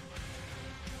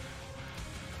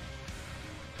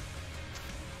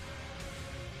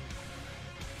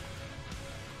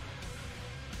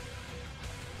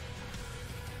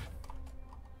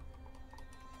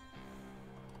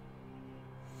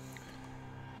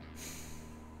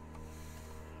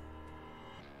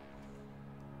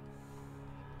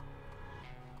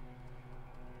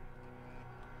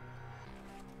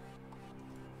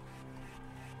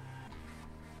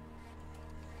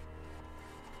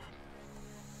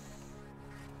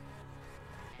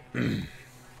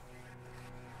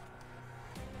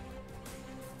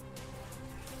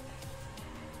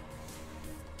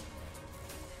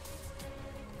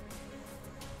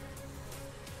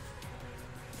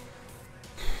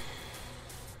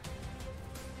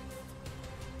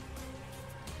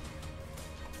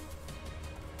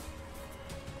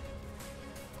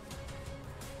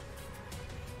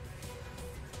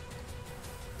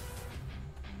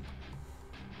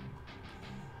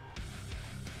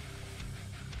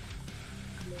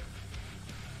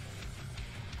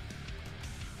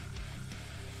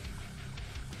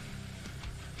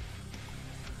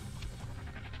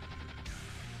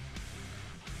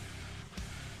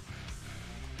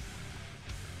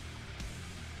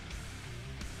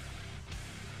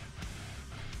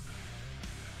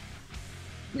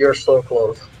 You're so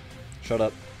close. Shut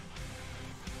up.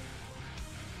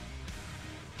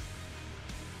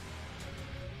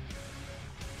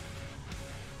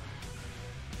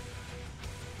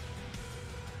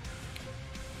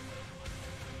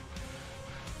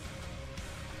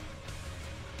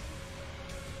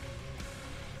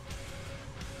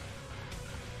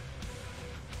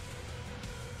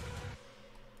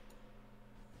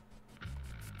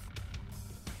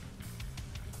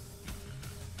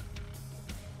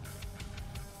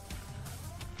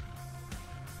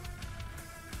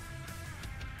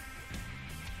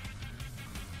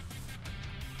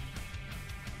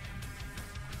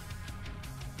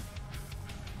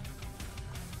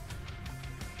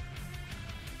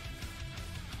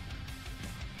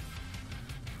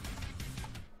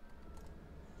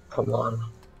 Come on.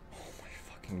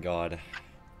 Fucking God.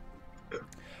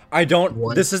 I don't.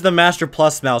 What? This is the Master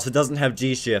Plus mouse. It doesn't have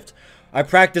G Shift. I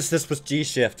practiced this with G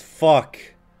Shift. Fuck.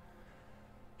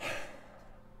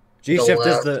 G Shift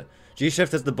is the G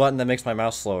Shift is the button that makes my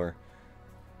mouse slower.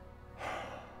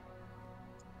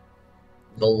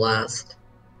 The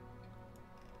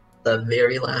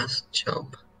very last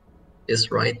jump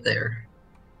is right there.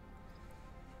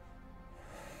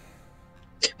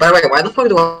 By the way, why the fuck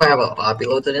do I have a obby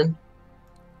loaded in?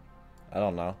 I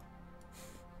don't know.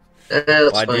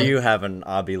 That's Why fine. do you have an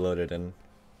obby loaded in?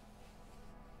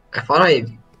 I thought I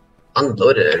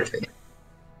unloaded everything.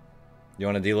 You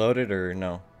want to deload it or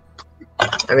no?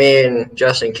 I mean,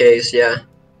 just in case, yeah.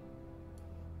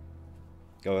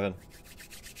 Go ahead.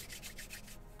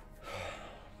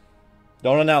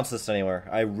 Don't announce this anywhere.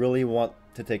 I really want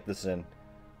to take this in.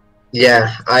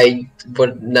 Yeah, I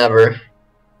would never.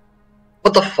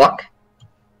 What the fuck?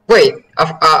 Wait, a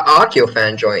AKYO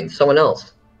fan joined. Someone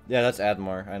else. Yeah, that's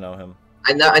Admar. I know him.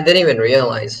 I didn't even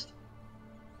realize.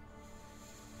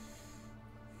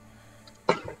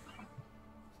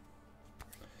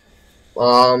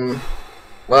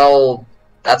 Well,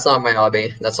 that's not my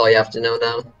hobby. That's all you have to know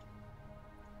now.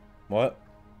 What?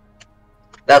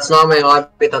 That's not my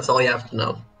hobby. That's all you have to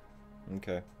know.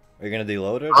 Okay. Are you gonna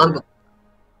deload it? Or?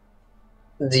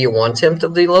 Do you want him to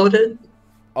deload it?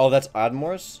 Oh, that's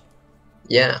Admar's?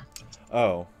 Yeah.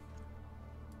 Oh.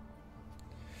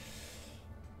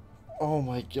 Oh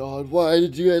my God! Why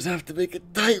did you guys have to make a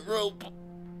tightrope?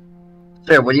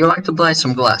 Sir, would you like to buy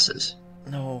some glasses?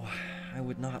 No, I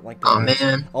would not like to. Aw,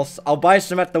 man. I'll buy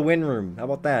some at the win room. How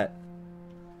about that?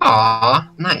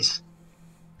 Aw, nice.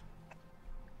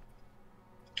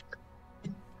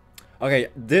 Okay,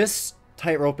 this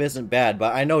tightrope isn't bad,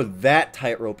 but I know that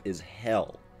tightrope is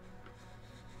hell.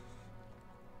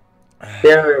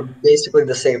 They're basically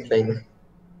the same thing.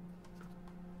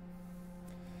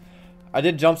 I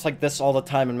did jumps like this all the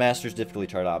time in Master's difficulty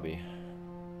chart, Obby.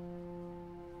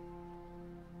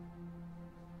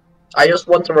 I just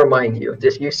want to remind you,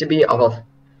 this used to be a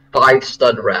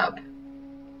 5-stud wrap.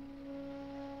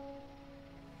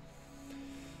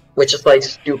 Which is like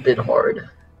stupid hard.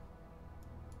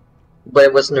 But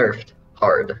it was nerfed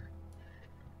hard.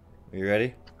 Are you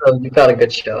ready? So you got a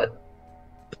good shot.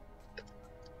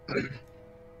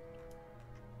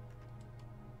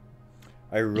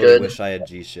 I really Good. wish I had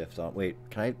G-shift on. Wait,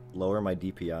 can I lower my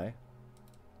DPI?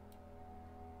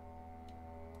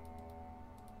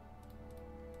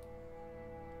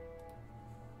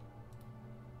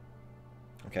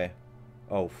 Okay.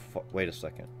 Oh, wait a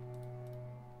second.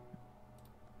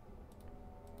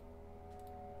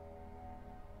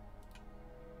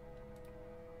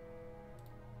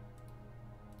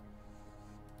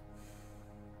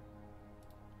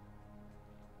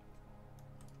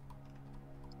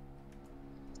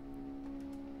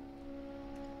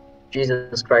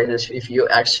 Jesus Christ, if you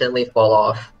accidentally fall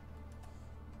off.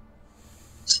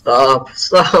 Stop,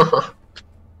 stop.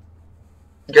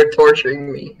 You're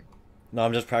torturing me. No,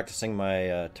 I'm just practicing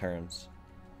my turns.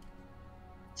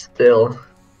 Still.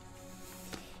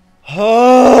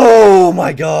 Oh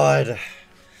my god!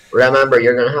 Remember,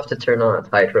 you're gonna have to turn on a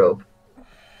tightrope.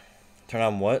 Turn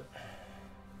on what?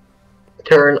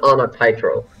 Turn on a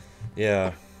tightrope.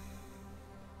 Yeah.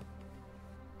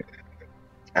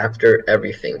 After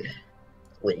everything.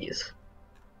 Please.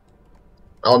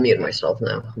 I'll mute myself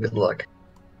now. Good luck.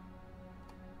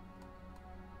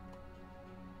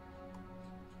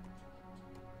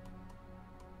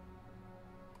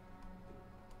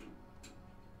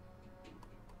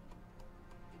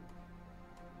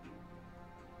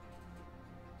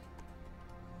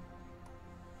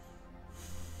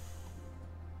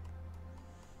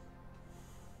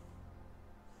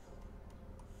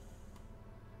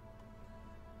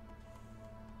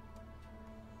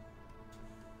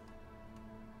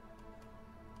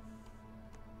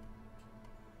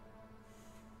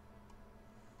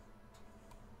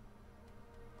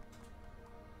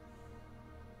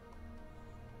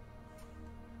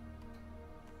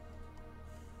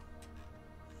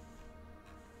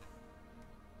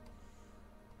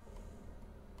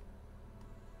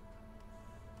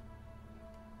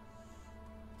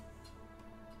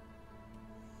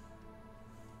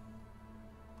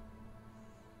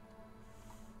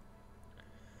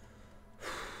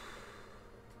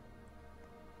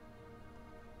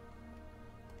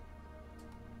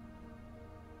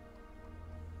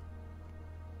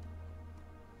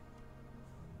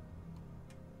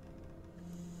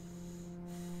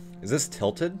 Is this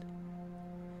tilted?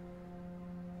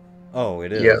 Oh,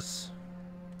 it is. Yes.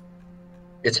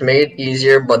 It's made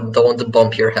easier, but don't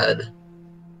bump your head.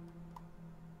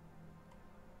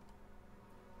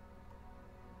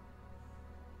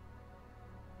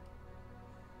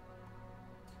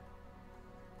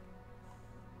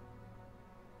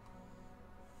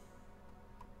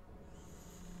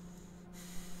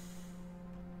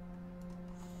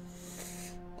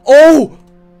 Oh!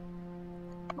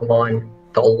 Come on,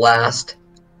 the last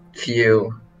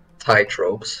few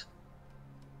tightropes.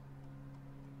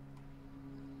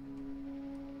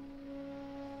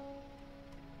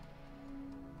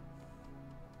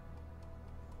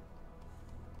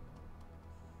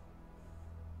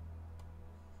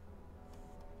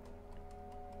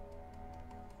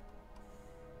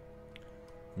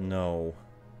 No.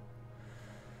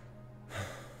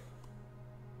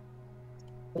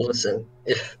 Listen,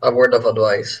 if a word of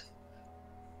advice.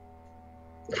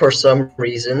 For some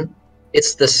reason,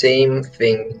 it's the same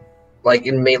thing. Like,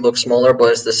 it may look smaller,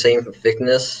 but it's the same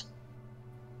thickness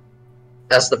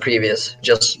as the previous.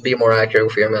 Just be more accurate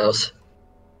with your mouse.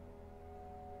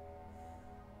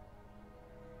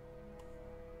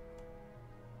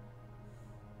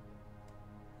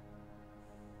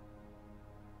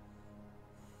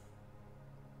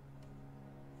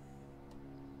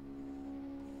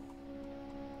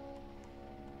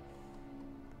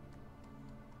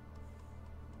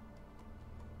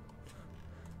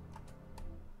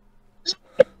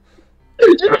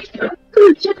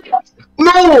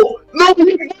 No! No!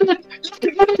 You did it! You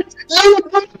did it! You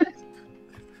did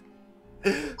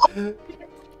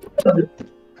it!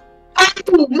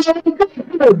 Oh my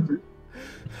God!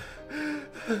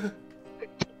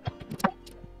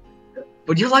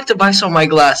 Would you like to buy some of my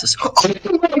glasses? Oh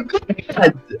my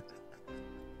God!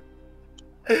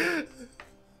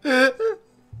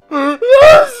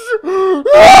 Yes!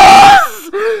 Yes!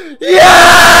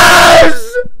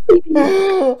 Yes!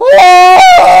 Oh!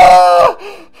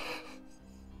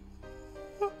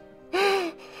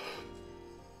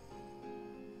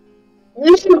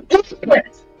 You did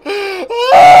it!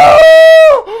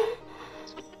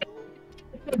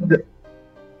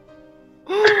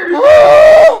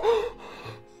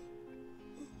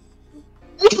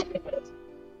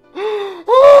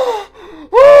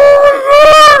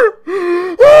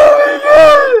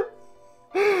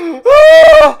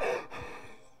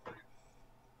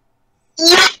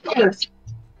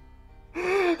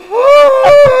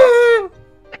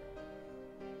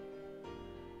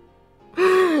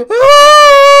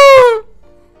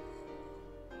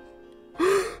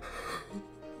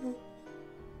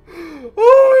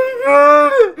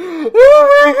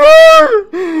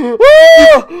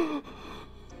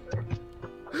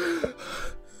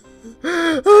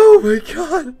 Oh my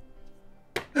god!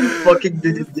 You fucking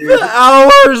did it, dude. The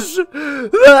hours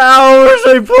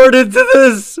I poured into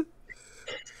this!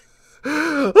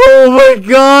 Oh my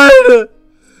god!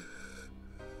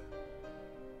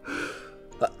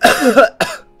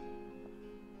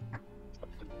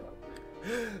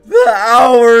 The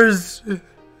hours!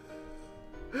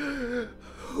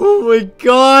 Oh my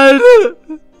god!